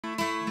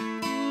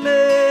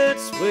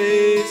let's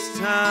waste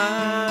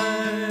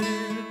time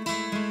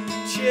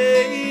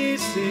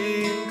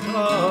chasing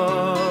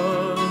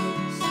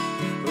cars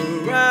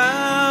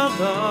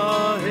around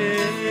our heads.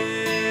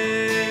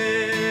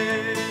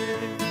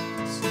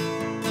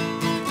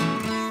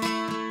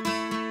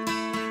 I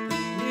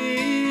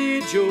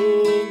need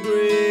your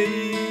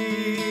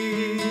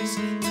grace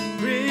to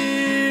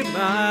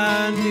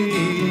remind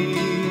me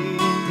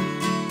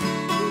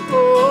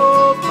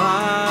of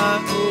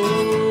my own.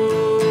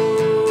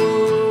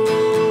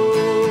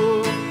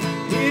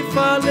 If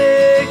I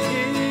lay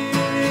here,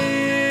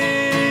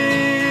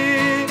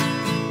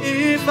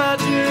 if I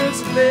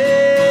just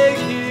lay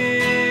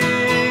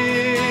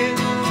here,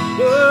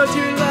 would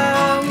you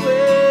lie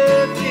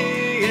with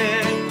me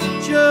and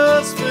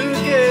just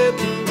forget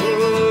the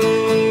words?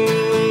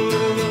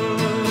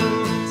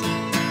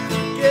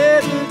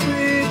 Get a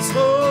grip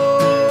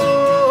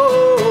hold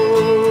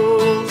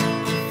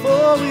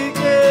before we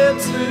get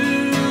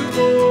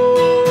too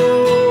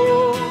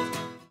old.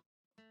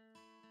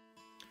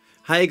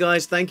 Hey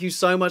guys, thank you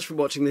so much for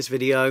watching this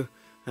video.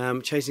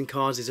 Chasing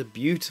Cars is a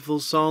beautiful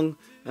song,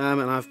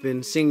 and I've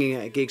been singing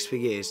it at gigs for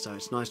years, so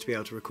it's nice to be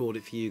able to record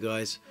it for you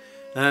guys.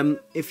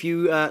 If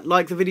you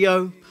like the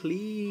video,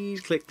 please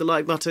click the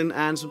like button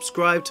and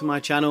subscribe to my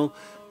channel.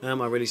 I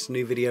release a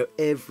new video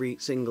every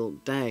single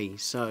day,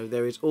 so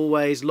there is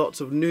always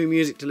lots of new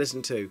music to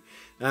listen to.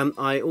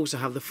 I also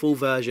have the full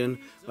version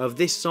of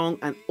this song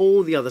and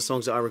all the other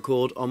songs that I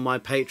record on my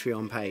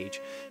Patreon page.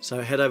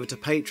 So head over to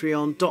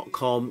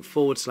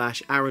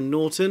patreon.com/Aaron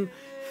Norton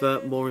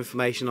for more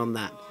information on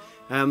that.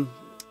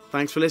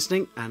 Thanks for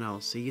listening, and I'll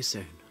see you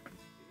soon.